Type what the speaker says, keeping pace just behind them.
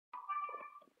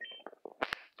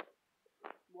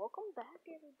Welcome back,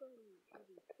 everybody, to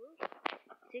the first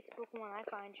 6 Pokemon I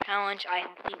find challenge I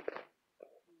have seen. I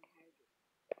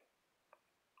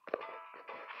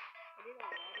did a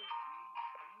lot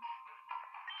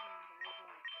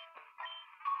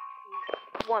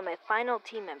of one, my final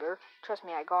team member, trust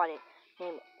me, I got it,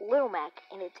 named Little Mac,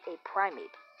 and it's a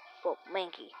Primate. Well,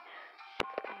 Mankey.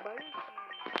 Buddy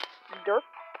and Dirk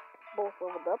both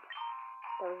leveled up.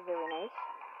 That was very nice.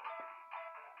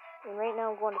 And right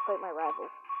now I'm going to fight my rival.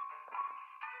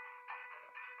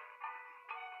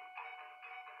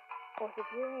 Also, if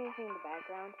you're hearing anything in the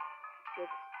background,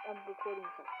 I'm recording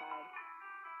this outside.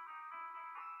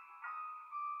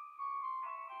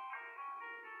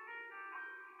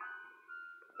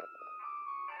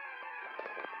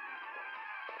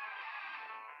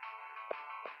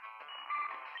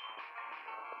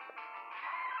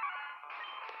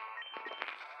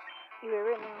 Anyway,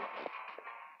 right now,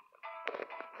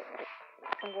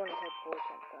 I'm going to head for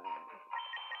something.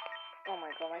 Oh my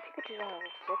god, my Pikachu's on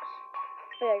level 6.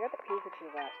 Oh yeah, I got the Pikachu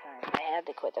last time. I had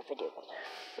to quit the video because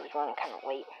it was running kind of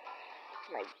late.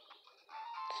 My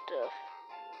stuff.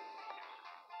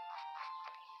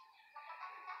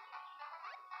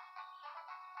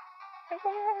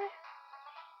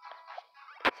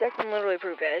 So I can literally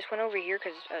prove it. I just went over here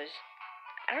because I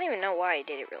don't even know why I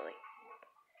did it really.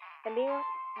 And being honest,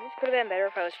 this could have been better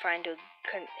if I was trying to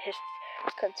his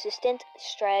consistent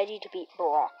strategy to beat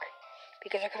Brock.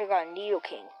 Because I could have gotten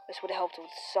Nidoking. This would have helped with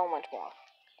so much more.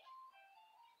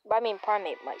 But I mean,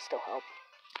 Primate might still help.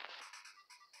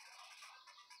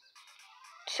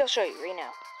 I'll show you right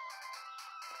now.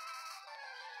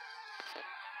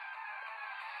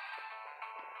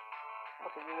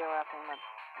 Okay, video wrapping in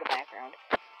the background.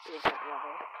 It is not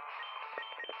level.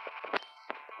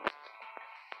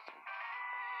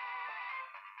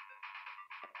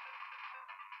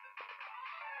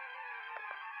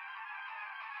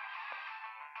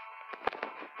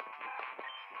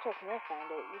 So can I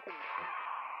find it? You can.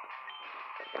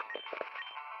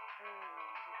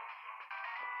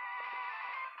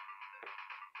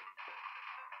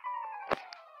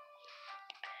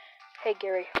 Hey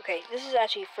Gary. Okay, this is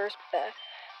actually first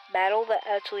battle that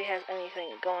actually has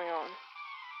anything going on.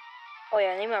 Oh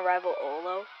yeah, I named my rival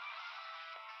Olo.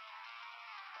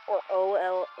 Or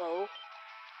O-L-O.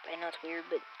 I know it's weird,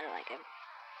 but I like him.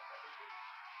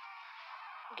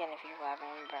 Again, if you're laughing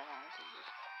in the background,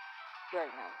 you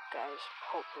already know, guys.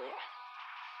 Hopefully.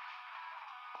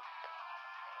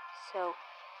 So,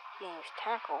 getting his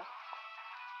tackle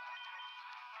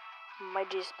might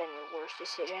just been your worst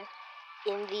decision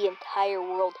in the entire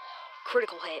world.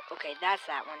 Critical hit. Okay, that's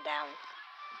that one down.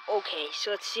 Okay,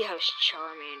 so let's see how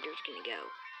Charmander's gonna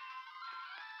go.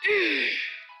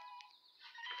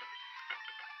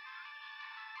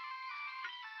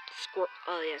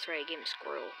 Oh, yeah, that's right, I gave him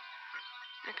Squirrel.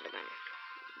 That could have been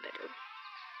better.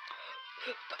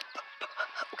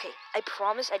 Okay, I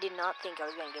promise I did not think I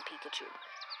was gonna get Pikachu.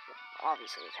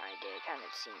 Obviously, I kind of did. I kind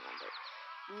of seen them, but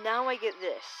now I get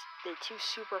this. The two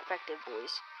super effective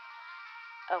boys.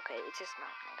 Okay, it's just not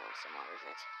gonna go somewhere, is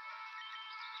it?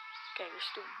 Okay, you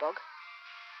stupid bug.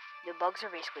 The bugs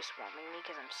are basically swarming me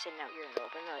because I'm sitting out here in the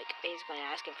open. They're like basically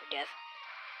asking for death.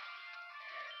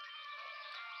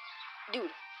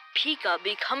 Dude, Pika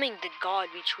becoming the god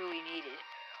we truly needed.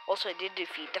 Also, I did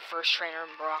defeat the first trainer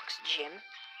in Brock's gym.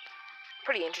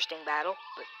 Pretty interesting battle,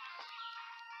 but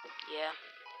yeah.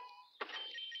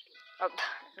 Oh, I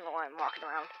don't know why I'm walking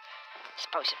around.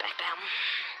 Just post it back down.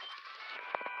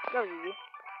 That was easy.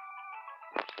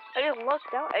 I just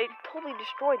lucked out. I totally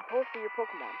destroyed both of your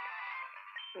Pokemon.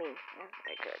 I mean,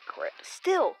 I could have crit.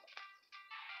 Still!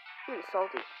 Really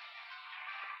salty.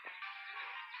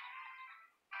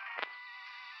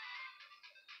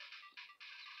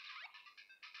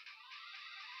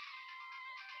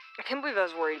 I can't believe I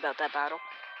was worried about that battle.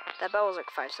 That battle was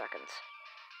like 5 seconds.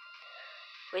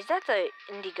 Wait, is that the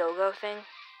Indiegogo thing?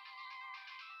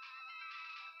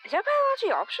 Is that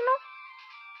biology optional?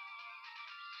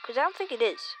 Because I don't think it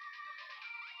is.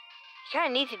 You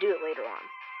kind of need to do it later on.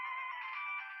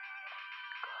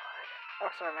 God.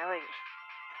 Oh, sorry, my leg.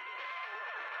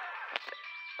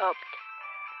 Oh.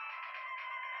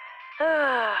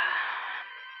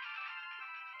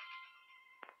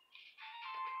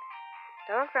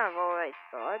 That was kind of all I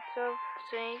thought of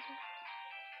saying.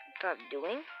 Thought of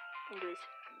doing. It was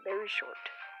very short.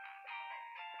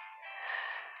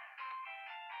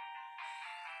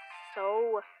 So,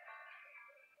 what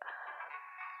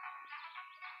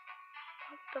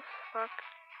the fuck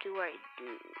do I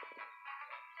do?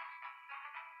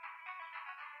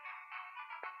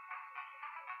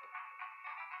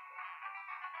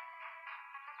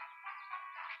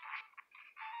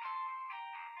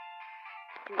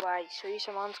 Do I show you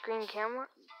some on-screen camera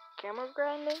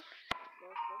grinding?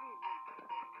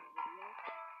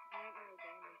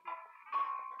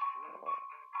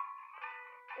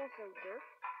 Also, Dirk.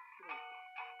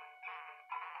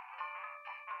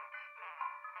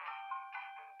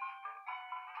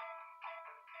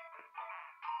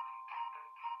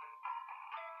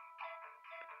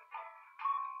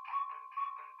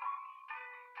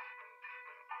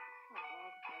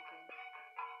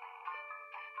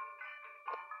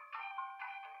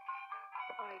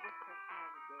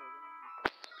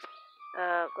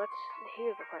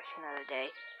 Here's the question of the day.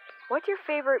 What's your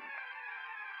favorite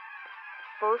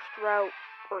first route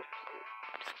or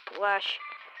splash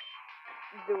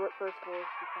the first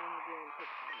force to find the game?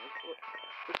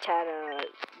 It's had a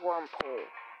Wormpole.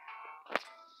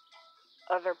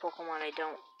 Other Pokemon I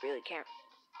don't really care.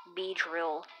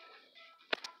 Beedrill.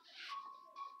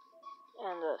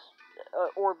 And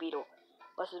Orbeetle.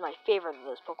 This is my favorite of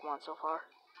those Pokemon so far.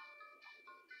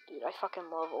 Dude, I fucking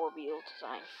love Orbeetle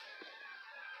design.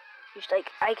 Just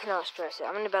like, I cannot stress it.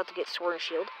 I'm about to get Sword and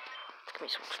Shield. It's gonna be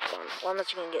so much fun. Well, I'm gonna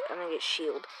get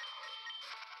Shield.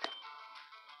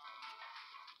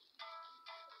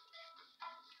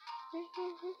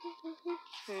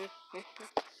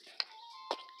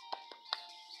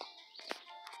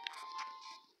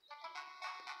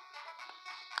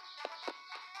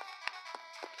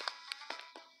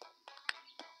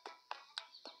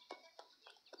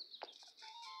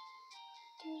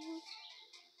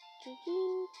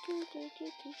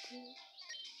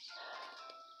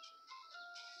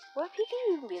 Would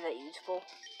Pikachu even be that useful?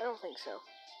 I don't think so.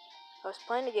 I was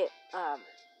planning to get, what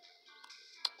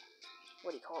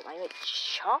do you call it? My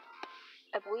Chop?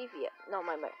 I believe, yeah. No,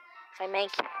 my Mankey.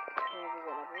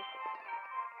 Whatever.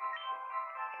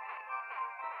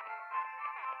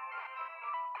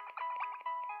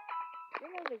 You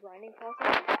know the grinding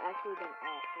process has actually been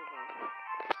awful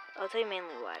though. I'll tell you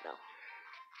mainly why though.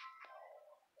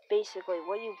 Basically,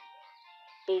 what you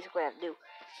have to do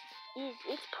is,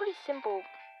 it's pretty simple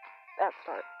at the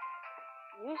start.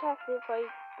 You just have to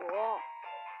fight Brock.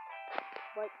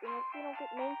 But if you don't get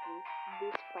Mankey,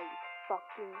 this fight is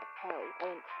fucking hell. I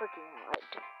mean, freaking hell.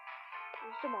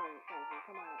 Come on,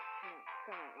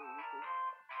 easy.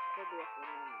 I'll do it for a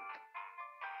moment.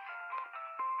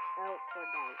 Out for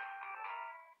night.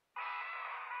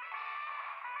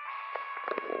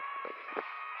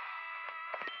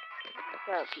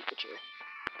 Sorry, Pikachu.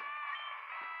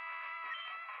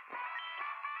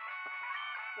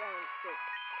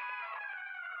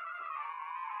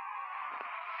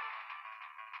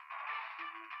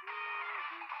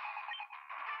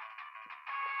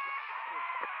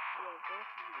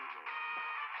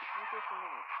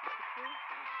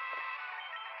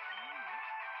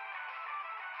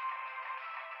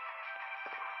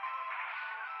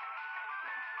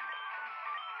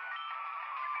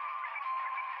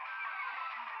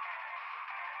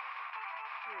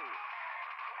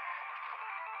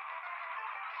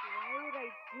 Why would I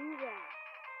do that?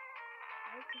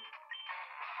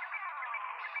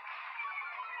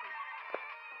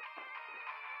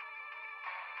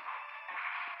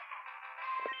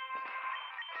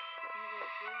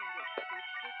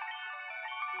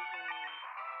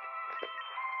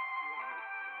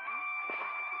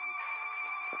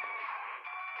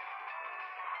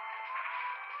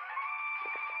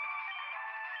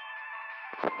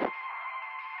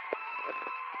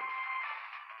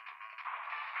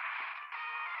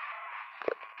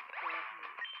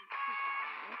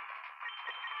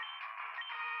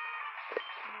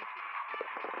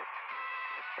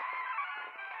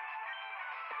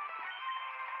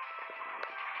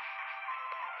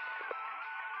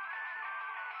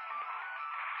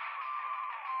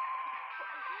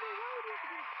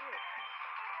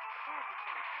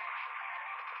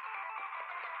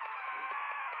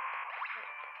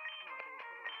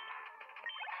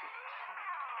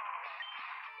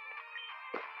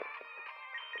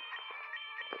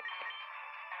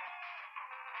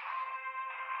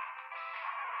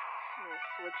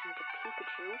 Switching to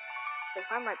Pikachu. If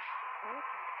I'm like,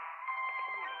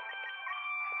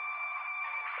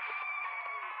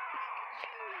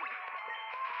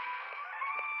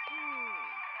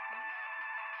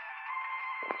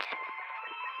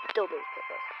 still do this.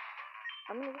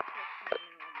 I'm gonna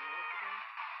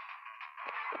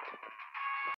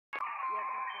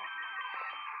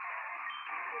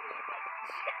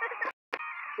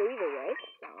so either way,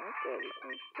 there we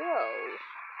can go.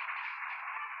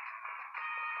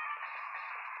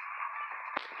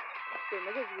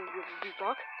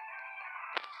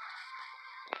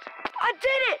 I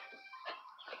did it!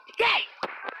 Yay!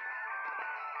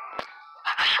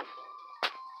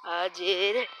 I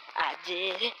did it, I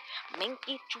did it.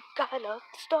 Minky, you got a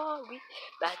story.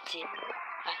 I did it,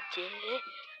 I did it.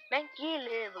 Minky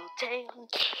little tail,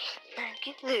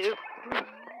 Minky little.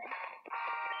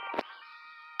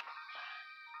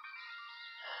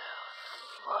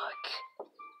 Fuck.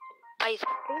 I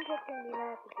think that's gonna be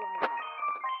enough to grind that.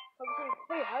 I was like,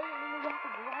 hey, how do you have to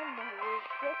grind that real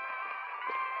quick?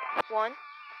 One, I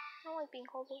don't like being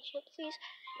called little shit, please.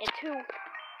 And two,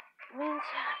 means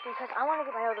because I want to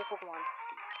get my other Pokemon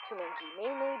to Minky.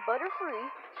 Mainly Butterfree,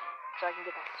 so I can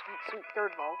get that sweet, sweet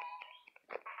third ball.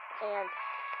 And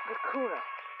Kakuna.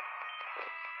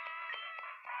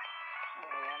 Oh,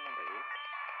 yeah, I remember you.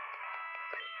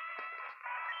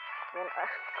 Then,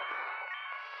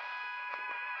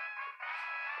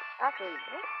 actually,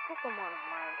 what Pokemon of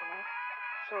mine can I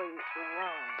show you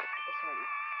around this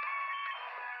movie?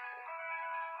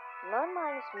 None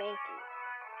minus Mankey.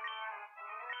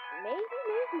 Maybe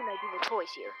Mankey might be the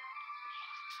choice here.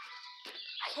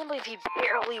 I can't believe he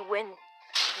barely wins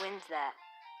that.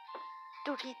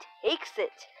 Dude, he takes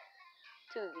it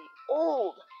to the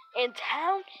old and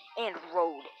town and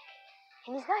road.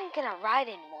 And he's not even gonna ride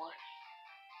anymore.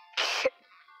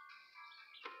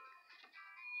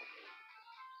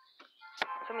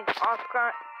 So I mean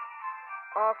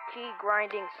off-key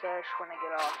grinding sesh when I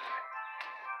get off.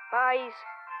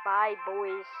 Bye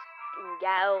boys and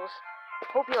gals.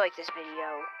 Hope you like this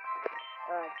video.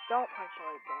 Don't punch the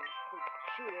like button.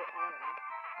 Shoot it, I don't know.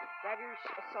 Grab your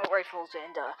assault rifles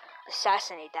and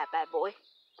assassinate that bad boy.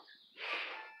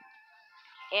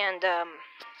 And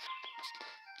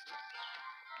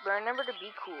remember to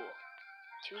be cool.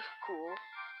 Too cool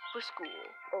for school.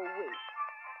 Oh wait,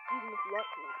 even if you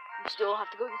aren't cool, you still have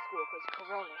to go to school because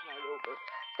Corona's not over.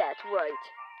 That's right.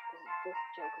 This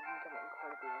joke is becoming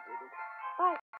incredibly outdated. Bye.